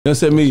You know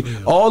what I'm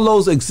saying? All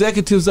those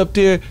executives up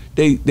there,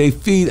 they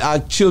feed our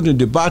children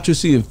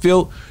debauchery and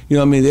filth. You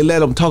know what I mean? They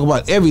let them talk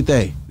about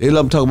everything. They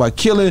let them talk about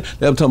killing. Let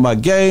them talk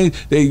about gangs.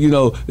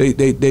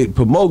 They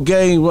promote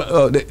gang.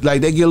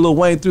 Like they get Lil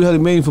Wayne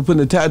 $300 million for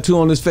putting a tattoo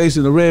on his face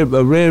and a red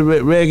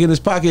rag in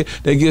his pocket.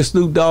 They give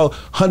Snoop Dogg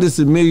hundreds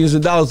of millions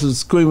of dollars for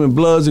screaming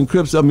Bloods and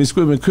Crips.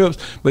 Screaming Crips.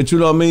 But you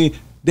know what I mean?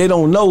 They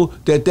don't know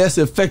that that's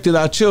affected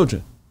our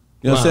children.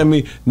 You know what I'm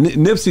saying?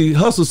 Nipsey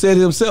Hussle said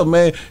himself,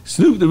 man,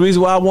 Snoop the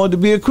reason why I wanted to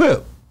be a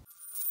Crip.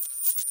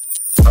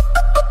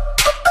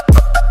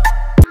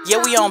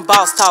 Yeah, we on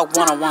Boss Talk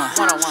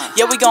 101.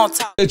 Yeah, we gonna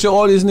talk. That your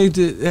audience need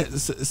to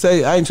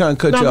say, I ain't trying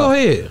to cut you off. No, go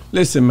ahead.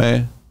 Listen,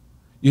 man,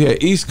 you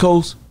had East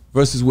Coast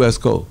versus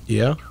West Coast.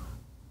 Yeah.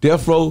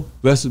 Death Row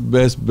versus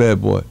Best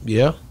Bad Boy.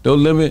 Yeah. No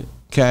Limit,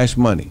 Cash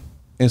Money,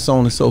 and so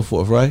on and so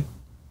forth, right?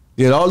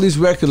 You had all these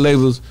record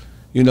labels,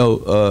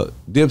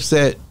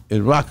 Dipset,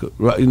 and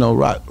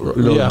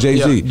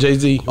Jay-Z.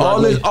 Jay-Z.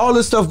 All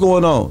this stuff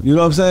going on. You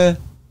know what I'm saying?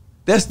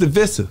 That's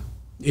divisive.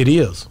 It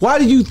is. Why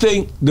do you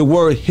think the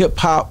word hip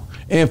hop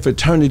and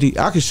fraternity?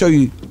 I can show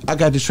you. I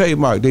got the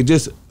trademark. They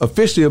just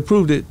officially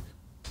approved it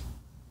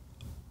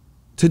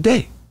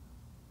today.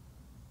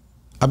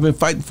 I've been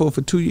fighting for it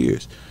for 2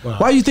 years. Wow.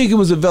 Why do you think it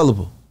was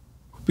available?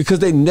 Because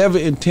they never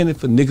intended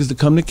for niggas to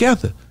come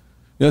together.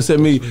 You know what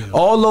I'm saying?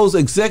 All those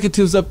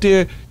executives up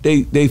there,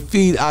 they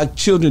feed our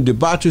children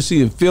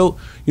debauchery and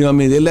filth. You know what I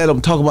mean? They let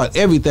them talk about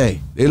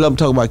everything. They let them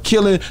talk about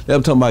killing. They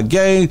let them talk about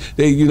gangs.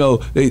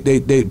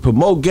 They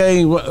promote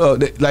gang.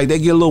 Like they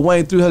give Lil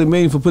Wayne $300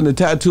 million for putting a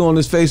tattoo on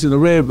his face and a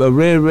red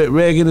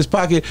rag in his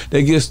pocket.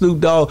 They give Snoop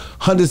Dogg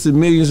hundreds of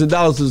millions of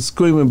dollars for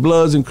screaming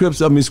Bloods and Crips.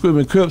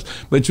 Screaming Crips.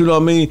 But you know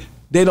what I mean?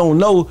 They don't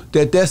know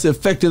that that's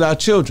affected our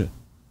children.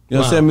 You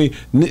know what I'm saying?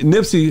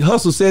 Nipsey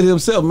Hussle said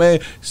himself, man,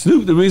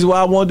 Snoop the reason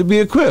why I wanted to be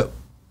a Crip.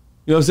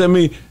 You know what I'm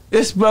saying?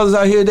 It's brothers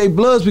out here, they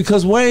bloods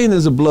because Wayne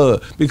is a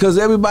blood. Because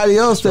everybody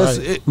else that's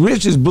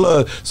rich is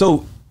blood.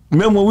 So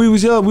remember when we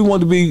was young, we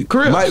wanted to be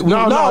Crip. We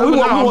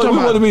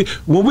wanted to be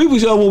when we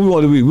was young. What we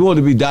wanted to be? We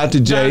wanted to be Dr.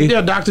 J. Yeah,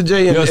 Dr.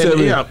 J. You know what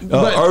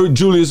I'm saying?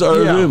 Julius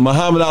Erving,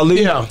 Muhammad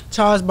Ali. Yeah.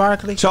 Charles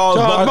Barkley. Charles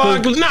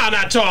Barkley. No,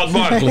 not Charles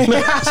Barkley.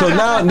 So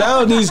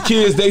now these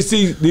kids, they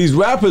see these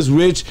rappers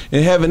rich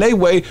and having their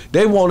way.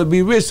 They want to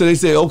be rich, so they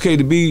say, okay,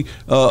 to be get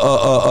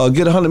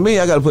 $100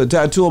 million, I got to put a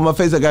tattoo on my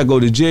face. I got to go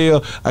to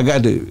jail. I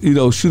got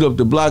to shoot up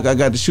the block. I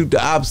got to shoot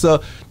the ops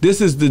up. This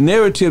is the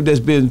narrative that's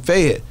been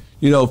fed.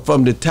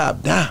 From the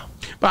top down.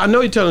 But I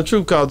know you're telling the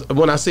truth, because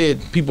when I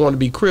said people want to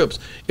be Crips,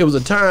 it was a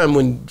time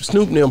when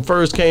Snoop and them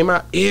first came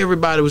out,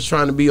 everybody was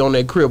trying to be on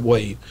that Crip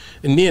wave.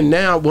 And then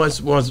now, once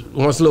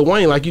Lil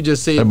Wayne, like you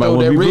just said,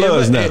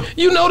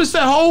 you notice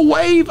that whole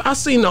wave? I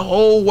seen the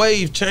whole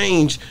wave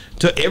change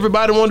to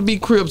everybody want to be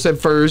Crips at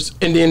first,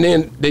 and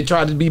then they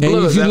tried to be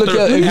Bloods. You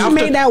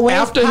made that wave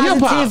after hip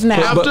hop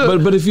now.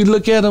 But if you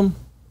look at them,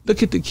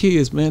 look at the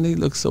kids, man. They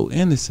look so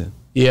innocent.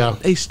 Yeah,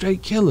 they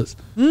straight killers.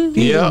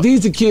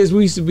 These are kids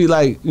we used to be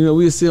like, we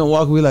would see them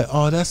walking, we like,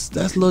 oh,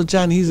 that's Lil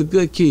Johnny. He's a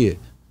good kid.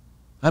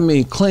 I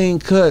mean, clean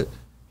cut,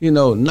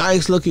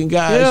 nice looking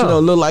guys.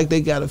 Look like they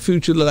got a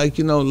future. Look like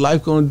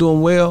life gonna do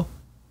them well,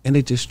 and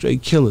they just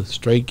straight killers.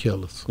 Straight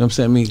killers. You know what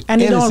I'm saying? And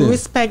they don't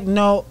respect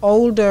no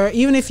older.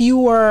 Even if you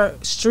were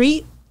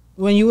street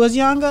when you was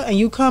younger, and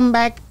you come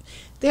back,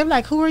 they're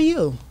like, who are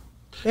you?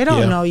 They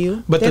don't know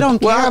you. But they don't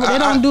care. They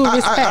don't do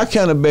respect. I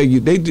kind of beg you.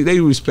 They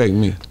respect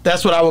me.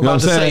 That's what I was about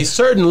to say.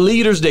 Certain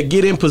leaders that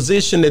get in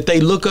position that they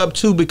look up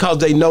to because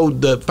they know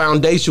the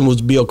foundation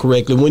was built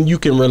correctly. When you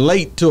can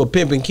relate to a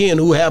Pimpin Ken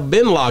who have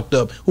been locked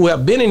up, who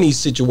have been in these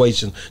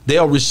situations,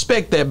 they'll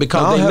respect that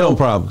because they know. No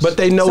problems. But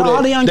they know so that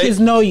all the young kids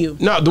know you.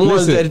 No, the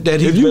ones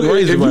that he's been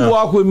raised around. If you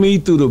walk with me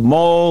through the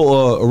mall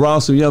or around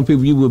some young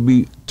people, you would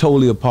be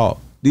totally appalled.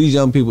 These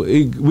young people,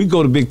 we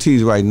go to Big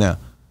T's right now.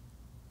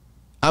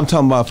 I'm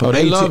talking about from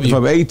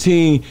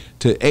 18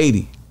 to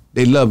 80.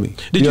 They love me.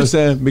 You know what I'm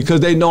saying? Because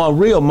they know I'm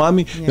real,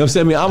 mommy. You know what I'm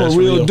saying? I'm a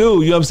real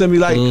dude. You know what I'm saying?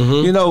 Like,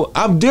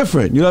 I'm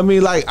different. You know what I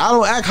mean? Like, I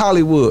don't act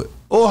Hollywood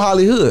or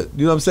Hollywood.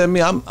 You know what I'm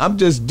saying? I'm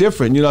just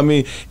different. You know what I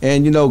mean?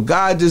 And,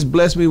 God just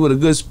blessed me with a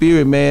good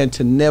spirit, man,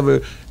 to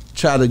never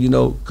try to,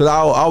 because I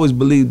always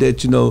believe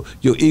that, your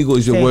ego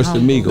is your worst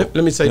amigo.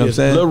 Let me say this.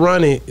 Lil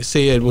Ronnie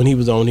said when he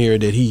was on here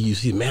that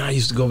I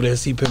used to go over there and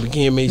see Pimpin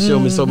Ken, man, he showed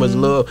me so much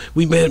love.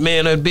 We met,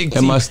 man, at Big T.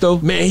 At my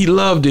store? Man, he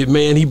loved it,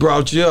 man. He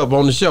brought you up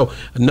on the show.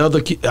 Another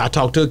kid, I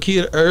talked to a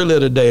kid earlier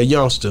today, a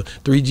youngster,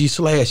 3G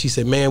Slash. He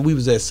said, man, we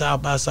was at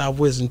South by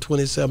Southwest in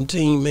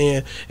 2017,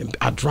 man, and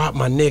I dropped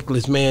my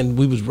necklace, man.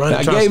 We was running.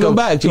 I gave him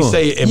back to him. He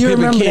said, and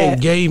Pimpin Ken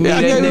gave me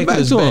that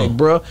necklace back,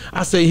 bro.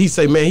 He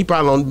said, man, he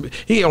probably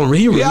he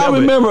remember. I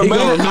remember,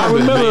 man. I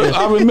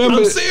remember.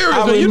 I'm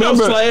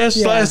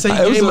serious. Slash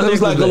said it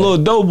was like a little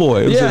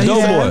doughboy. It was a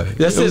doughboy.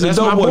 That's it. That's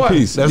a doughboy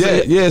piece. That's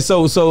it. Yeah.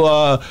 So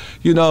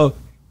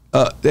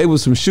they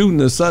was some shooting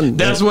or something.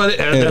 That's what.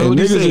 And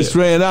niggas just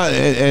ran out,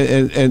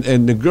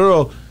 and the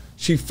girl,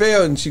 she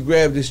fell and she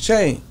grabbed his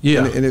chain.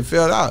 Yeah. And it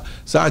fell out.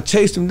 So I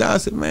chased him down. I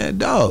said, man,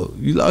 dog,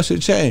 you lost your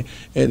chain.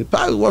 And it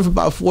probably worth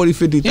about 40,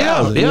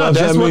 50,000. Yeah,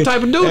 that's what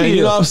type of dude he is.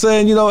 You know what I'm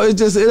saying? You know,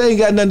 it ain't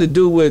got nothing to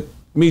do with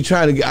me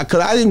trying to get, because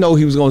I didn't know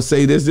he was gonna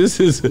say this. This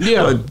is few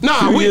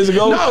years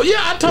ago. No, yeah,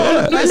 I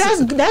told him.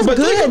 That's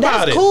good.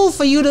 That's cool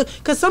for you to,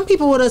 because some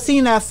people would have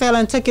seen that fella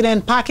and took it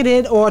and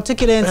pocketed or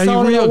took it and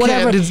sold it or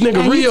whatever. This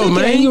nigga and real,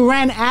 man. And you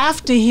ran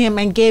after him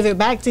and gave it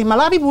back to him. A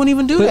lot of people wouldn't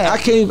even do that. I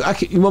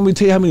can't. You want me to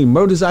tell you how many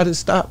murders I didn't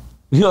stop?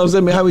 You know what I'm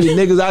saying? How many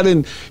niggas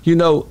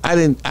I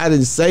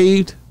didn't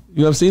saved? You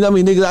know what I'm saying? You know how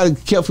many niggas I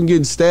kept from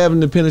getting stabbed in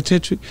the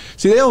penitentiary?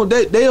 See, they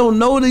don't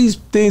know these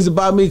things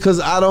about me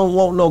because I don't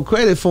want no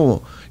credit for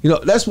them. You know,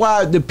 that's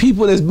why the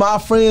people that's my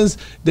friends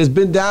that's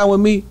been down with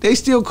me, they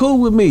still cool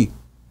with me.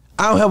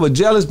 I don't have a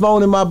jealous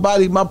bone in my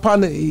body. My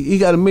partner, he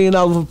got $1 million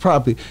of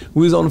property.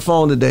 We was on the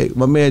phone today.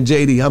 My man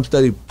JD, I'm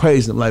studying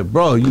praising him like,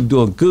 bro, you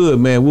doing good,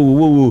 man. Woo, woo,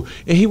 woo, woo.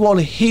 And he want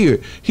to hear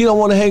it. He don't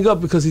want to hang up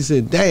because he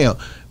said, damn,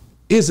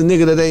 it's a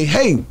nigga that ain't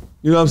hating.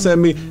 You know what I'm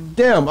saying? Me,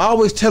 damn, I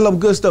always tell them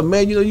good stuff,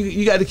 man. You know,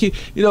 you got to keep,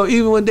 you know,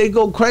 even when they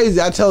go crazy,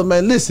 I tell them,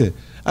 man, listen.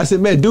 I said,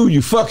 man, dude,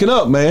 you fucking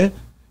up, man.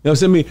 You know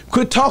what I'm saying?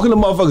 Quit talking to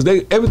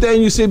motherfuckers.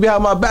 Everything you say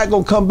behind my back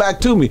gonna come back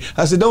to me.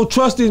 I said, don't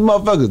trust these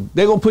motherfuckers.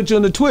 They gonna put you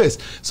in the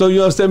twist. So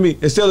you understand me?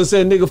 Instead of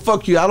saying, nigga,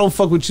 fuck you, I don't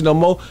fuck with you no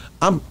more.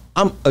 I'm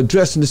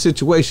addressing the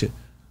situation.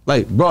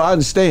 Like, bro, I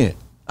understand.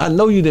 I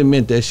know you didn't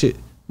meant that shit.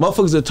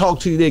 Motherfuckers that talk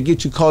to you, they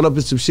get you caught up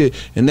in some shit,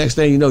 and next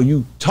thing you know,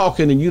 you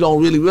talking and you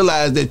don't really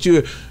realize that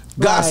you're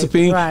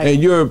gossiping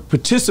and you're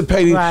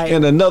participating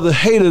in another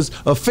hater's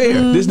affair.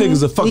 This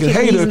nigga's a fucking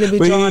hater,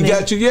 but he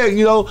got you,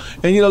 you know,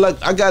 and you know,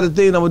 like I got a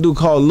thing I'm gonna do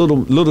called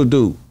little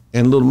dude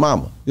and little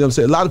mama. You know what I'm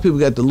saying? A lot of people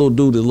got the little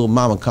dude and little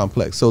mama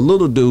complex. So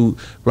little dude,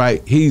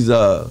 right? He's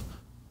a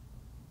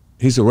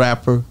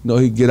rapper. You know,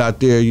 he get out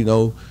there. You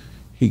know,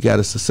 he got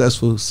a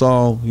successful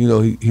song. You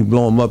know, he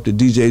blow him up. The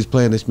DJ's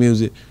playing this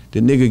music. The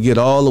nigga get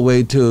all the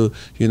way to,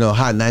 you know,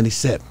 Hot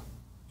 97. You know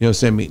what I'm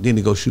saying? Then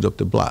he go shoot up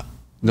the block.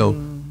 You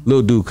know,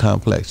 little dude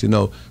complex, you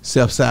know,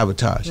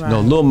 self-sabotage. You know,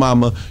 little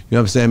mama, you know what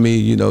I'm saying,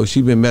 you know,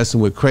 she been messing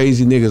with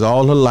crazy niggas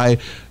all her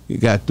life. You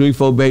got 3,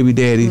 4 baby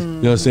daddies, you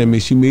know what I'm saying,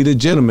 she meet a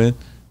gentleman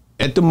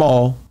at the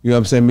mall, you know what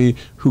I'm saying,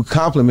 who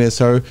compliments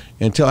her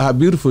and tell how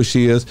beautiful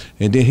she is,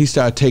 and then he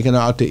start taking her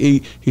out to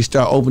eat. He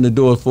start opening the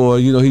door for her.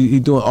 You know, he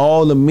doing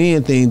all the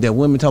men things that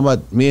women talking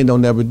about men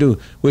don't never do.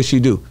 What she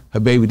do? Her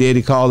baby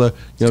daddy call her, you know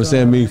what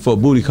I'm saying, for a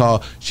booty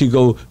call. She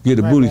go get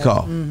a booty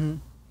call.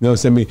 You know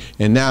what I'm saying?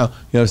 And now, you know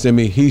what I'm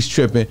saying, he's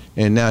tripping,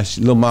 and now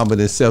little mama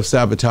done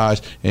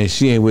self-sabotage, and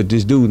she ain't with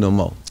this dude no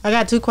more. I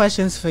got 2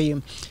 questions for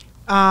you.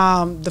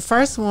 The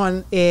first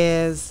one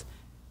is,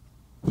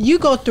 you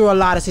go through a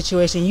lot of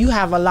situations. You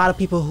have a lot of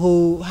people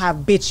who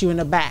have bit you in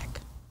the back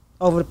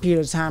over the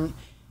period of time.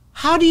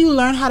 How do you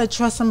learn how to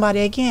trust somebody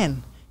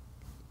again?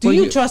 Do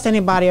you trust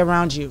anybody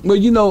around you? Well,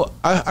 you know,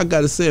 I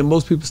got to say,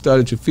 most people start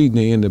at your feet and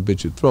they end up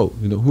at your throat.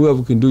 You know,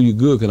 whoever can do you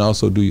good can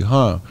also do you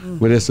harm.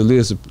 Where there's the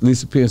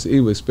least appearance of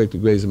evil, expect the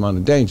greatest amount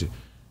of danger.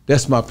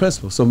 That's my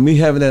principle. So me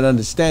having that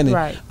understanding,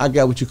 I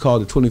got what you call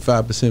the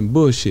 25%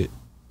 bullshit.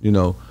 You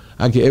know,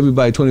 I get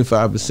everybody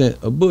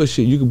 25% of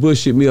bullshit. You can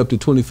bullshit me up to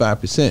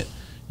 25%.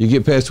 You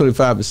get past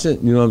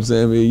 25%, you know what I'm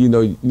saying? You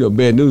know,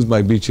 bad news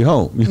might beat you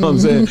home. You know what I'm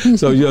saying?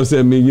 So, you know what I'm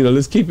saying? You know,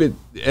 let's keep it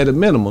at a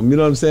minimum, you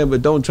know what I'm saying?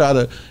 But don't try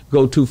to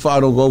go too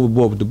far, don't go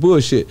overboard with the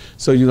bullshit.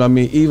 So, you know what I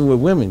mean? Even with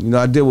women, you know,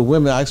 I deal with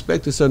women, I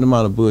expect a certain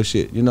amount of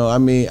bullshit. You know, I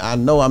mean, I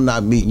know I'm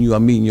not meeting you,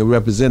 I'm meeting your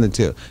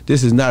representative.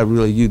 This is not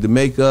really you. The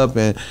makeup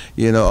and,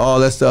 you know, all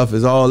that stuff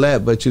is all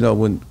that. But, you know,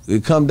 when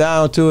it come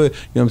down to it, you know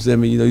what I'm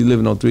saying? You know, you're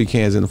living on 3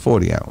 cans in a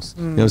 40 ounce.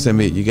 You know what I'm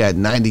saying? You got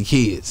 90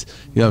 kids.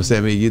 You know what I'm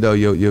saying? You know,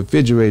 your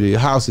refrigerator, your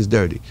house is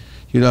dirty.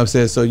 You know what I'm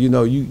saying? So, you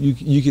know,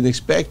 you can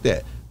expect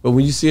that. But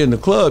when you see her in the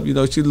club, you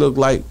know, she look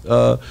like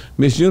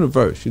Miss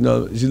Universe. You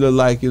know, she look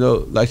like, you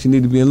know, like she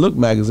need to be in Look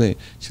magazine.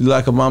 She look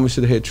like her mama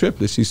should have had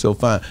triplets. She's so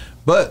fine.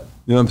 But,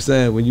 you know what I'm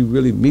saying, when you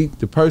really meet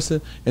the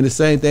person, and the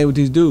same thing with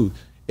these dudes.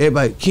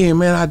 Everybody, Ken,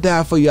 man, I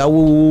die for you. I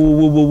woo, woo,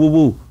 woo, woo, woo,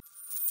 woo.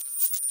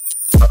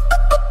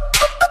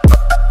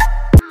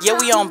 Yeah,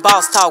 we on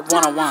Boss Talk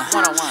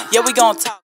 101. Yeah, we gonna talk.